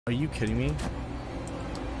Are you kidding me?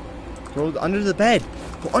 Go under the bed.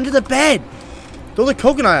 Go under the bed. Throw the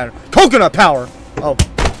coconut at her. Coconut power. Oh,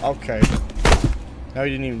 okay. Now he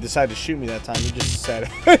didn't even decide to shoot me that time. He just said,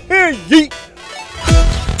 yeet.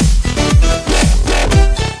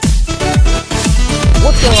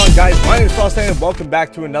 What's going on, guys? My name is FROSTY and welcome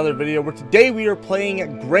back to another video where today we are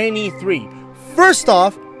playing Granny 3. First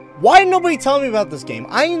off, why did nobody tell me about this game?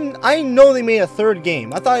 I know they made a third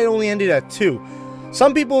game. I thought it only ended at 2.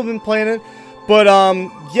 Some people have been playing it, but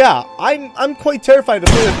yeah, I'm quite terrified to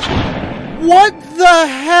play it. What the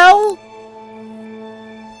hell?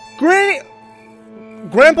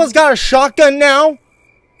 Grandpa's got a shotgun now?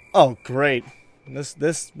 Oh, great. This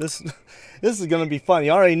is gonna be fun.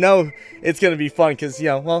 You already know it's gonna be fun because, you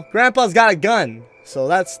know, well, Grandpa's got a gun, so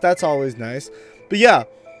that's always nice. But yeah,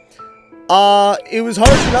 it was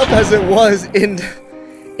hard enough as it was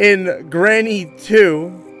in Granny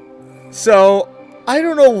 2, so I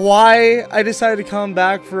don't know why I decided to come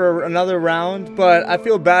back for another round, but I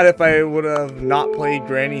feel bad if I would have not played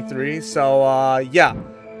Granny 3. So yeah,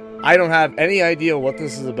 I don't have any idea what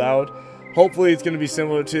this is about. Hopefully it's going to be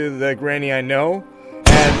similar to the Granny I know,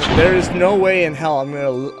 and there is no way in hell I'm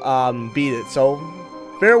going to beat it. So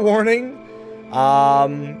fair warning.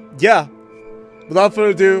 Yeah, without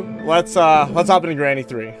further ado, let's hop into Granny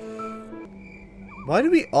 3. Why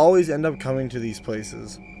do we always end up coming to these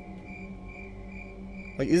places?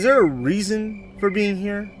 Like, is there a reason for being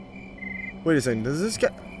here? Wait a second, does this guy...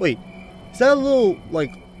 Wait, is that a little,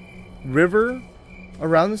 like, river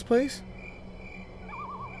around this place?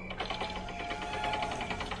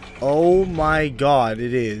 Oh my god,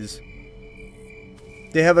 it is.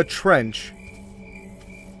 They have a trench.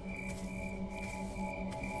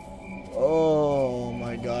 Oh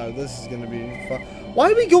my god, this is gonna be fun.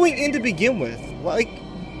 Why are we going in to begin with? Like...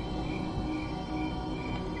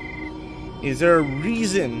 Is there a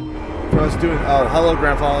reason for us doing... Oh, hello,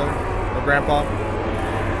 Grandpa. Or Grandpa.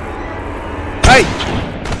 Hey!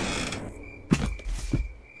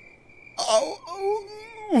 Oh,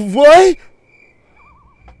 what?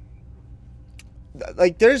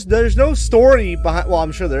 Like, there's no story behind... Well,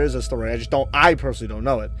 I'm sure there is a story. I personally don't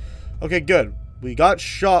know it. Okay, good. We got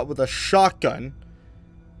shot with a shotgun.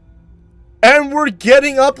 And we're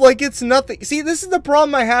getting up like it's nothing. See, this is the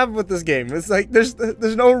problem I have with this game. It's like there's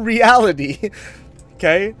no reality.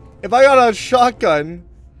 Okay? If I got a shotgun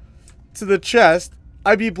to the chest,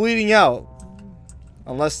 I'd be bleeding out.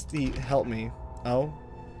 Unless he helped me. Oh.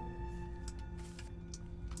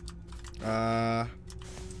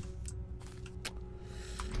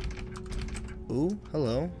 Ooh,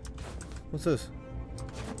 hello. What's this?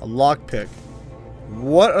 A lockpick.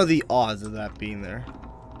 What are the odds of that being there?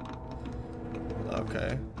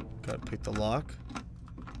 Okay, gotta pick the lock.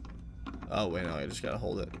 Oh wait, no, I just gotta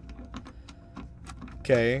hold it.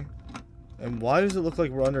 Okay, and why does it look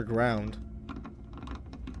like we're underground?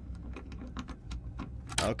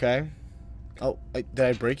 Okay. Oh, did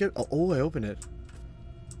I break it? Oh, I opened it.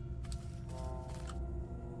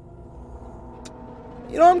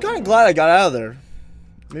 You know, I'm kind of glad I got out of there.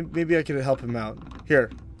 Maybe I could help him out.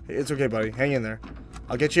 Here, it's okay, buddy. Hang in there.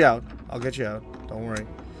 I'll get you out. I'll get you out. Don't worry.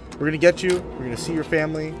 We're gonna get you. We're gonna see your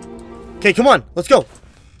family. Okay, come on. Let's go.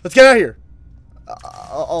 Let's get out of here.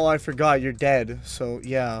 Oh, I forgot. You're dead. So,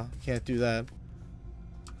 yeah. Can't do that.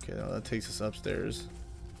 Okay, now that takes us upstairs.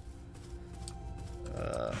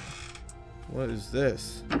 What is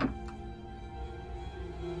this?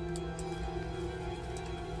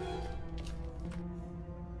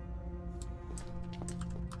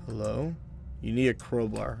 Hello? You need a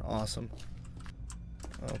crowbar. Awesome.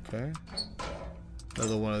 Okay.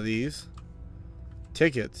 Another one of these.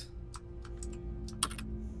 Tickets.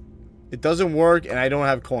 It doesn't work and I don't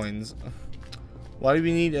have coins. Why do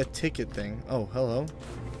we need a ticket thing? Oh, hello.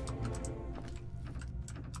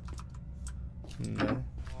 No.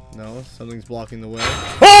 No, something's blocking the way.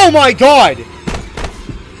 Oh my god!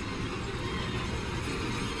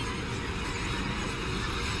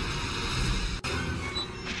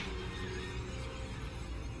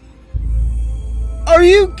 Are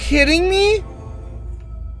you kidding me?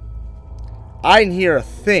 I didn't hear a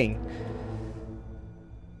thing.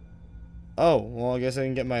 Oh, well, I guess I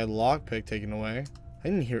didn't get my lockpick taken away. I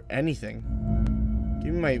didn't hear anything.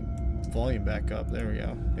 Give me my volume back up. There we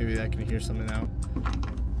go. Maybe I can hear something now.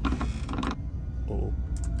 Oh.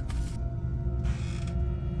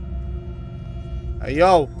 Hey,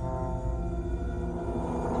 yo.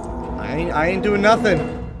 I ain't doing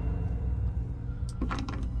nothing.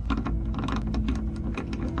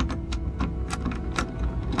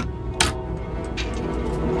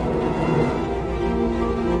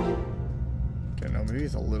 Maybe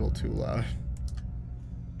it's a little too loud.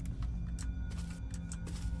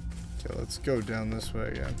 Okay, let's go down this way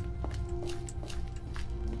again.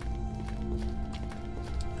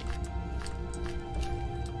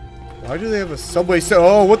 Why do they have a subway?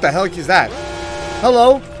 Oh, what the heck is that?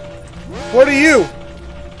 Hello? What are you?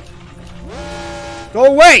 Go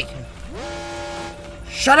away!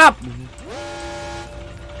 Shut up! I'm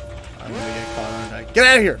gonna get caught, aren't I? Get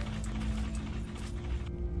out of here!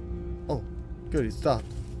 Oh, good, he stopped.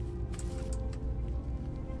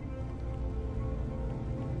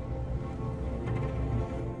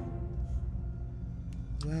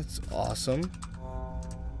 That's awesome.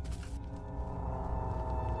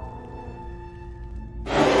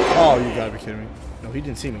 Oh, you gotta be kidding me. No, he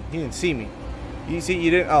didn't see me. He didn't see me. You see,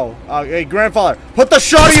 you didn't. Oh, hey, grandfather, put the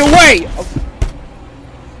shotty away! Oh.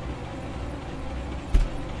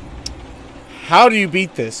 How do you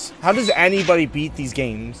beat this? How does anybody beat these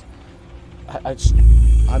games?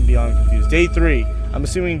 I'm beyond confused. Day 3. I'm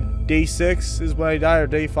assuming day 6 is when I die, or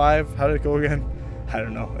day 5. How did it go again? I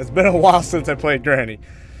don't know. It's been a while since I played Granny.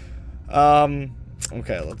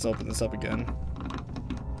 Okay, let's open this up again.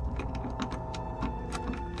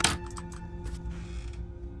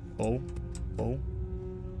 Oh.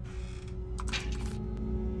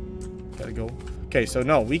 Gotta go. Okay, so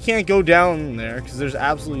no, we can't go down there because there's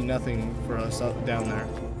absolutely nothing for us up down there.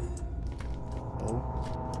 Oh.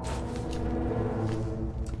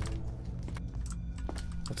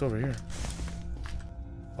 What's over here?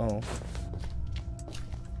 Oh.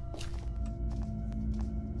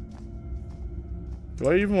 Do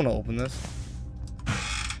I even want to open this?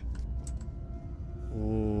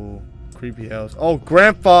 Ooh, creepy house. Oh,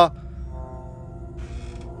 Grandpa!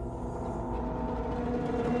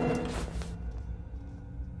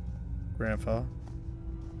 Grandpa?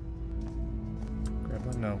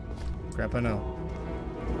 Grandpa, no. Grandpa, no.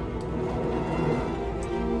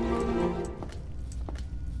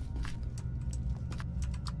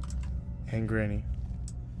 And Granny.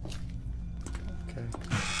 Okay.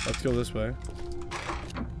 Let's go this way.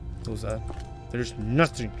 What was that? There's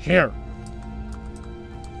nothing here!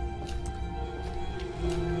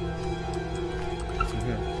 What's in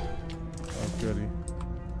here? Oh, goody.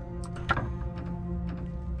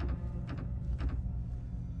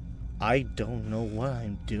 I don't know what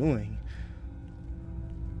I'm doing.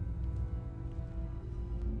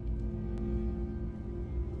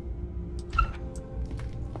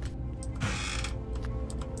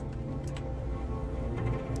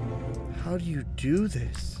 How do you do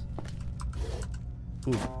this?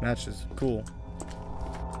 Ooh, matches. Cool.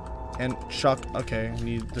 And shock. Okay,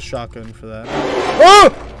 need the shotgun for that.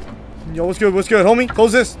 Oh! Yo, what's good? What's good, homie?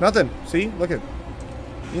 Close this. Nothing. See? Look at.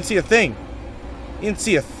 You didn't see a thing. You didn't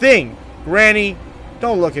see a thing. Granny,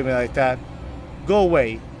 don't look at me like that. Go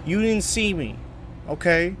away. You didn't see me.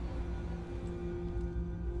 Okay?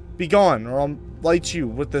 Be gone, or I'll light you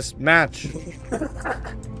with this match.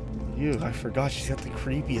 Ew, I forgot she's got the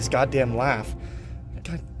creepiest goddamn laugh.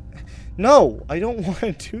 God. No, I don't want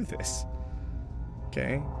to do this.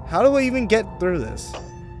 Okay. How do I even get through this?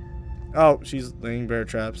 Oh, she's laying bear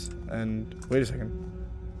traps. And wait a second.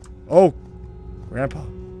 Oh, Grandpa.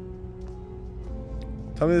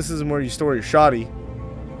 Tell me this isn't where you store your shoddy.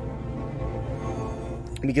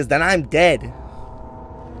 Because then I'm dead.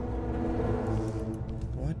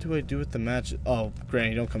 What do I do with the match? Oh,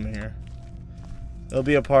 Granny, don't come in here. There'll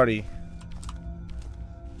be a party.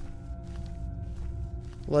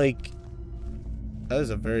 Like, that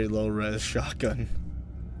is a very low res shotgun.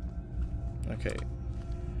 Okay.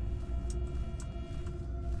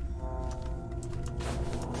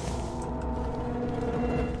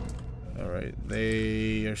 Alright,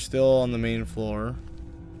 they are still on the main floor.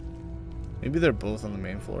 Maybe they're both on the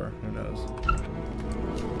main floor. Who knows?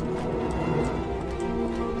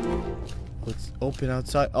 Let's open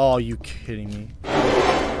outside. Oh, you kidding me?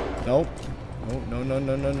 Nope. No, no,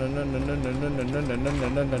 no, no, no, no, no, no, no, no, no, no, no,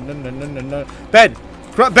 no, no, no, no, no, no, no. Bed!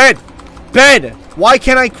 Bed! Bed! Why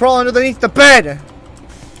can't I crawl underneath the bed?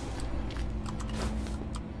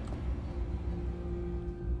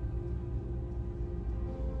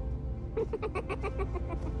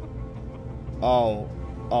 Oh.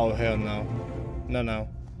 Oh, hell no. No, no.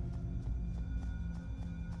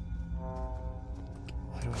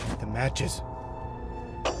 Why do I need the matches?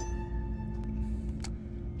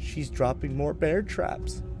 She's dropping more bear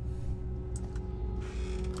traps.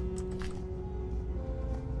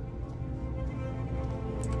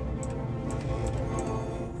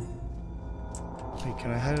 Wait,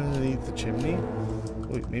 can I hide underneath the chimney?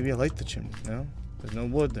 Wait, maybe I like the chimney. No? There's no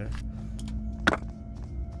wood there.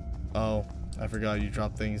 Oh, I forgot you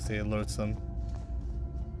drop things to alert them.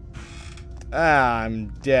 Ah, I'm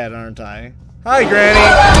dead, aren't I? Hi, Granny!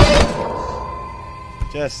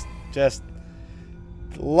 Just Just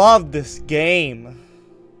love this game.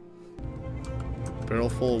 Barrel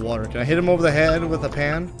full of water. Can I hit him over the head with a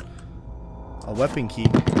pan? A weapon key.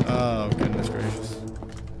 Oh, goodness gracious.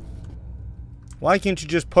 Why can't you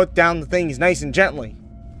just put down the things nice and gently?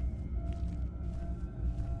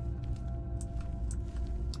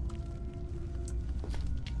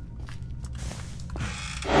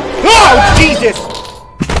 Oh, Jesus!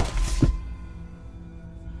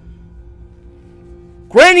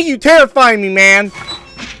 Granny, you terrify me, man!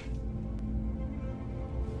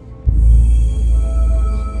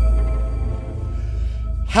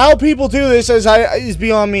 How people do this is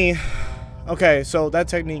beyond me. Okay, so that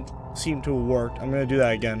technique seemed to have worked. I'm gonna do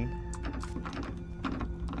that again.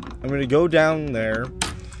 I'm gonna go down there,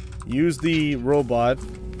 use the robot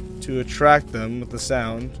to attract them with the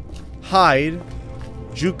sound, hide,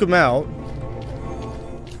 juke them out.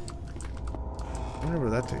 I wonder where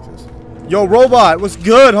that takes us. Yo, robot, what's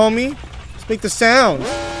good, homie? Let's make the sound.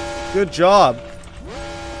 Good job.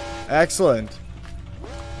 Excellent.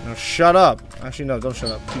 Now shut up. Actually, no, don't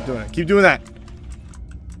shut up. Keep doing it. Keep doing that.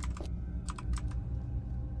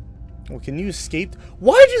 Well, can you escape?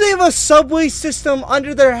 Why do they have a subway system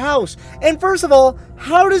under their house? And first of all,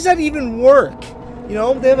 how does that even work? You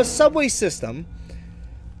know, they have a subway system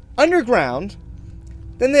underground.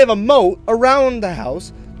 Then they have a moat around the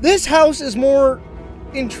house. This house is more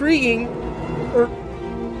intriguing.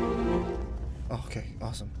 Okay,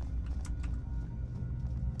 awesome.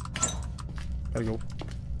 Gotta go.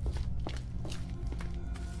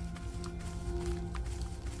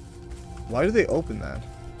 Why do they open that?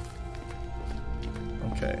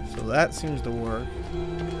 Okay, so that seems to work.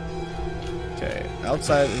 Okay,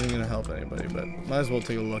 outside isn't gonna help anybody, but might as well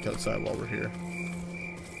take a look outside while we're here.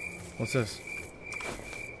 What's this?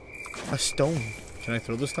 A stone. Can I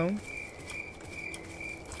throw the stone?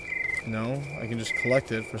 No, I can just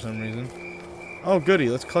collect it for some reason. Oh, goody,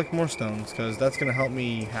 let's collect more stones, because that's gonna help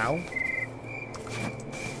me. How?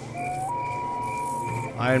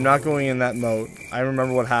 I am not going in that moat. I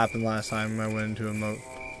remember what happened last time I went into a moat.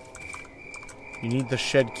 You need the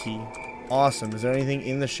shed key. Awesome. Is there anything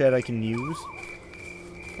in the shed I can use?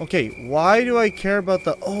 Okay, why do I care about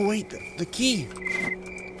the... Oh, wait, the key.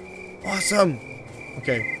 Awesome.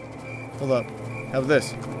 Okay, hold up. Have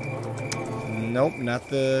this. Nope, not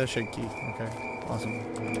the shed key. Okay, awesome.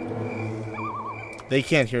 They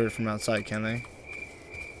can't hear it from outside, can they?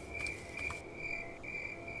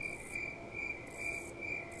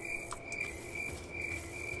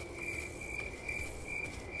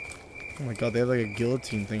 Oh my god, they have like a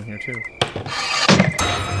guillotine thing here too.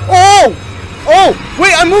 Oh! Oh!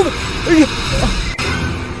 Wait, I'm moving!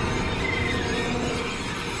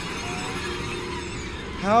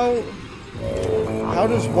 How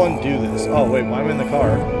does one do this? Oh wait, well, I'm in the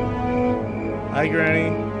car. Hi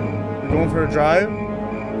Granny. We're going for a drive?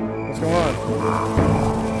 What's going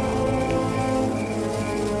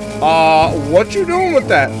on? What you doing with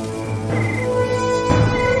that?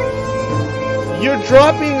 You're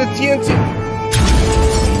dropping the TNT.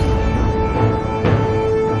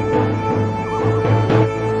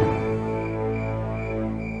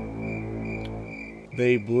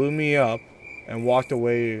 They blew me up and walked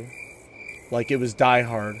away like it was Die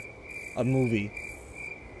Hard, a movie.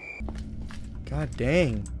 God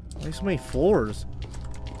dang. Why so many floors?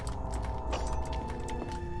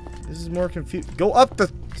 This is more confused. Go up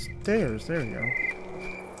the stairs. There we go.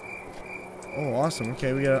 Oh, awesome.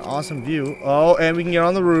 Okay, we got an awesome view. Oh, and we can get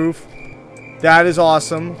on the roof. That is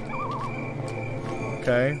awesome.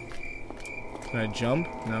 Okay. Can I jump?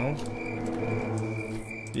 No.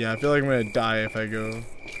 Yeah, I feel like I'm gonna die if I go.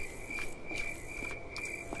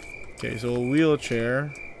 Okay, so a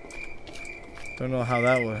wheelchair. Don't know how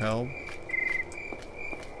that would help.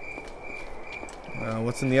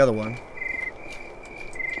 What's in the other one?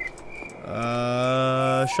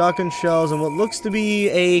 Shotgun shells and what looks to be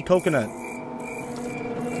a coconut.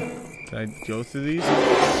 Can I go through these?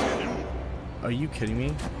 Are you kidding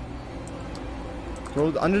me?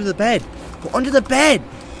 Go under the bed. Go under the bed.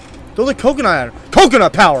 Throw the coconut at her.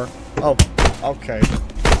 Coconut power. Oh, okay.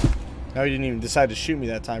 Now he didn't even decide to shoot me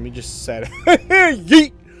that time. He just said,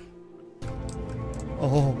 yeet.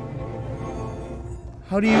 Oh.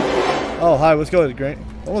 How do you... Oh, hi. What's going on, Grant?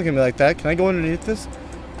 Don't look at me like that. Can I go underneath this?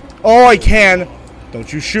 Oh, I can.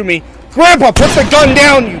 Don't you shoot me. Grandpa, put the gun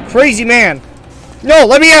down, you crazy man. No,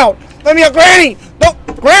 let me out. Let me out, Granny. No,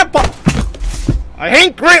 Grandpa. I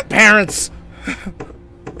hate grandparents.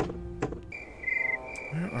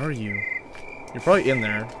 Where are you? You're probably in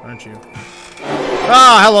there, aren't you?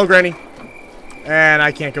 Ah, hello, Granny. And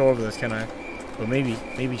I can't go over this, can I? But maybe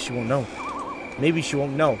she won't know. Maybe she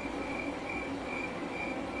won't know.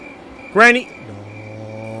 Granny!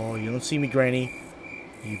 No, you don't see me, Granny.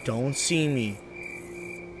 You don't see me.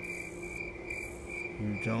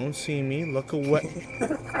 You don't see me. Look away.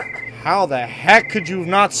 How the heck could you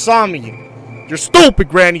not saw me? You're stupid,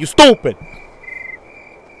 Granny. You're stupid.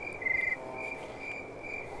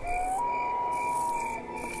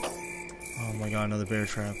 Oh my god, another bear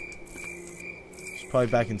trap. She's probably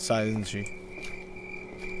back inside, isn't she?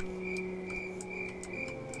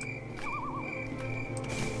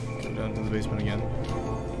 Go down to the basement again.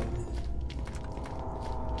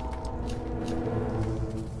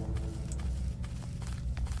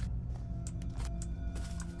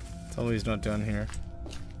 Tell me he's not down here.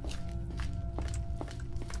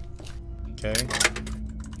 Okay.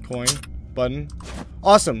 Coin. Button.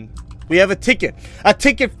 Awesome. We have a ticket. A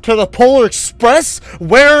ticket to the Polar Express?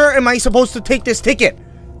 Where am I supposed to take this ticket?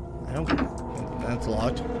 I don't... That's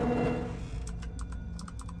locked.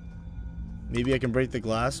 Maybe I can break the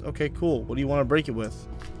glass? Okay, cool. What do you want to break it with?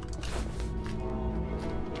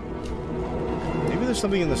 Maybe there's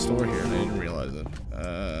something in the store here and I didn't realize it.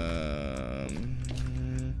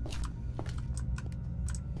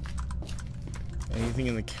 Anything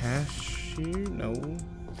in the cashier? No.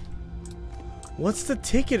 What's the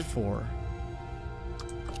ticket for?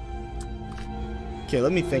 Okay,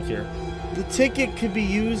 let me think here. The ticket could be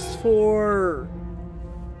used for...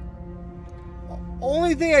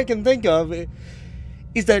 Only thing I can think of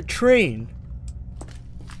is that train.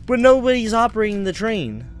 But nobody's operating the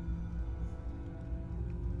train.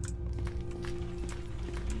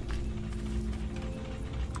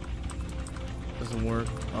 Doesn't work.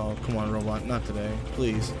 Oh, come on, robot. Not today.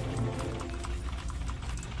 Please.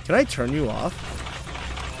 Can I turn you off?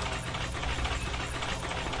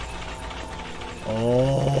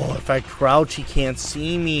 Oh, if I crouch, he can't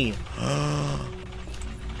see me.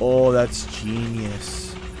 Oh, that's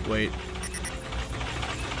genius. Wait.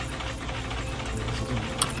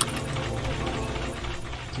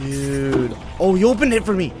 Dude. Oh, he opened it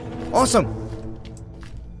for me. Awesome.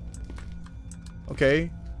 Okay.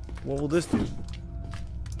 What will this do?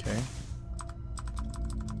 Okay.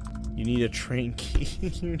 You need a train key.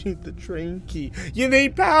 You need the train key. You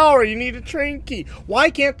need power. You need a train key. Why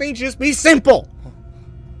can't things just be simple?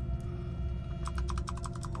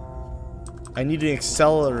 I need an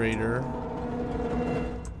accelerator.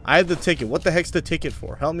 I have the ticket. What the heck's the ticket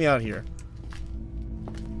for? Help me out here.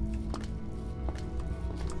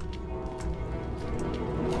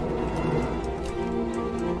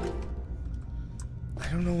 I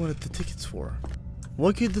don't know what the ticket's for.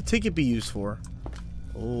 What could the ticket be used for?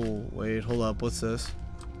 Oh, wait, hold up. What's this?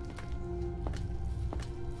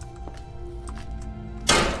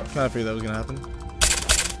 Kind of figured that was gonna happen.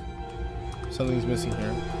 Something's missing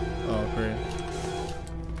here. Oh, great.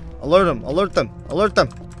 Alert them! Alert them! Alert them!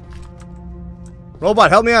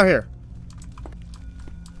 Robot, help me out here!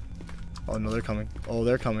 Oh, no, they're coming. Oh,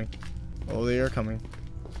 they're coming. Oh, they are coming.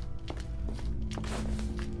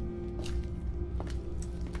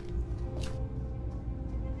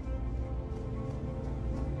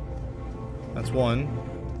 That's one.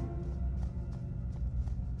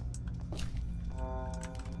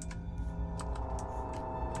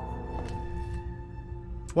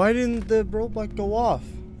 Why didn't the robot go off?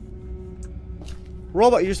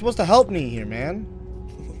 Robot, you're supposed to help me here, man.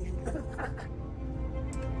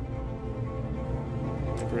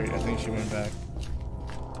 Great, I think she went back.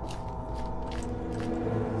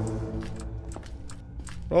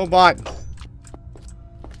 Robot!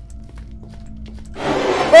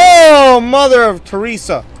 Oh, mother of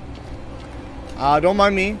Teresa! Don't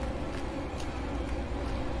mind me.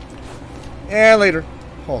 And later.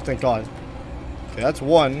 Oh, thank God. Okay, that's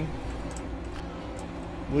one.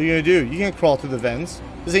 What are you gonna do? You can't crawl through the vents.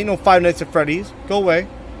 This ain't no Five Nights at Freddy's. Go away.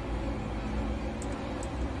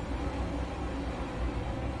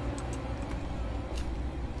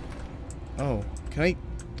 Oh, can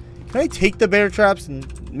I take the bear traps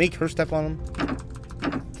and make her step on them?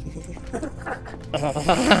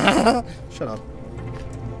 Shut up.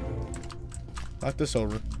 Knock this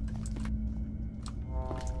over.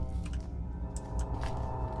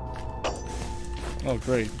 Oh,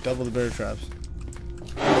 great. Double the bear traps.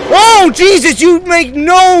 Oh, Jesus! You make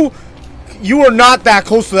no... You are not that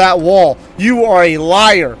close to that wall. You are a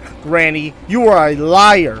liar, Granny. You are a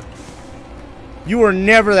liar. You are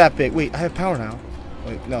never that big. Wait, I have power now.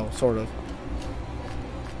 Wait, no, sort of.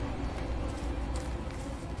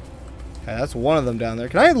 Okay, that's one of them down there.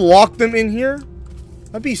 Can I lock them in here?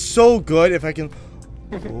 That'd be so good if I can...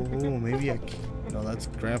 Oh, maybe I can... No, that's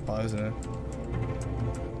Grandpa, isn't it?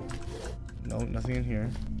 No, nothing in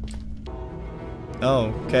here.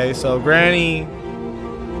 Oh, okay, so Granny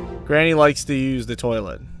likes to use the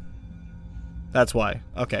toilet. That's why.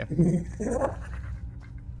 Okay.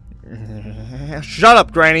 Shut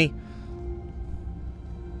up, Granny.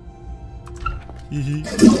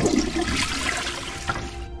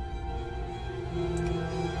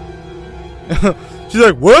 She's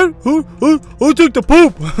like, what? Who took the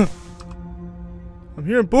poop? I'm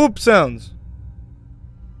hearing poop sounds.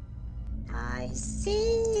 I see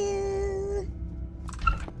you.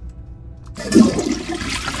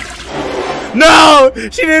 No! She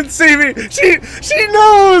didn't see me! She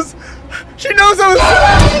knows! She knows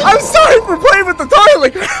I'm sorry for playing with the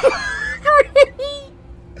toilet!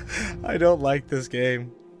 I don't like this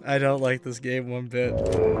game. I don't like this game one bit.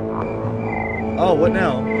 Oh, what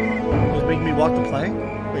now? It was making me walk the plank?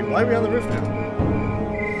 Wait, why are we on the roof now?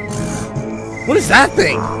 What is that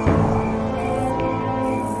thing?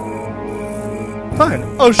 Fine.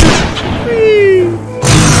 Oh, shit! Whee!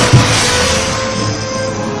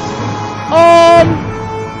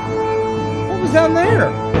 What was down there?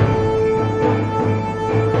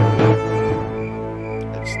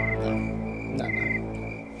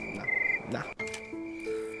 No.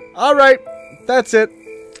 Alright, that's it.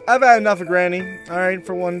 I've had enough of Granny, alright,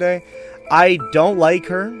 for one day. I don't like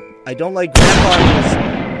her. I don't like Grandpa's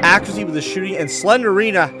accuracy with the shooting, and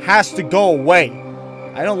Slenderina has to go away.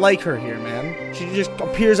 I don't like her here, man. She just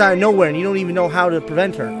appears out of nowhere, and you don't even know how to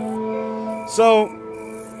prevent her. So,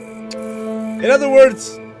 in other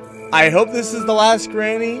words, I hope this is the last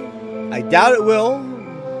Granny. I doubt it will.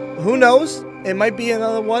 Who knows? It might be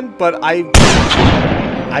another one, but I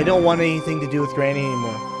don't want anything to do with Granny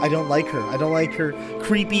anymore. I don't like her. I don't like her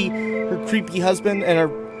creepy husband and her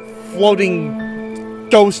floating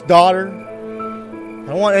ghost daughter. I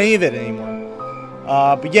don't want any of it anymore.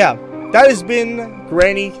 But yeah, that has been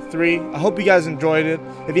Granny 3. I hope you guys enjoyed it.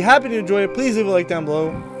 If you happen to enjoy it, please leave a like down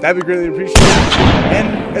below. That'd be greatly appreciated.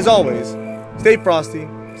 And as always, stay frosty,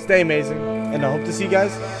 stay amazing, and I hope to see you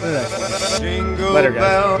guys in the next one. Later,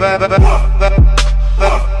 guys.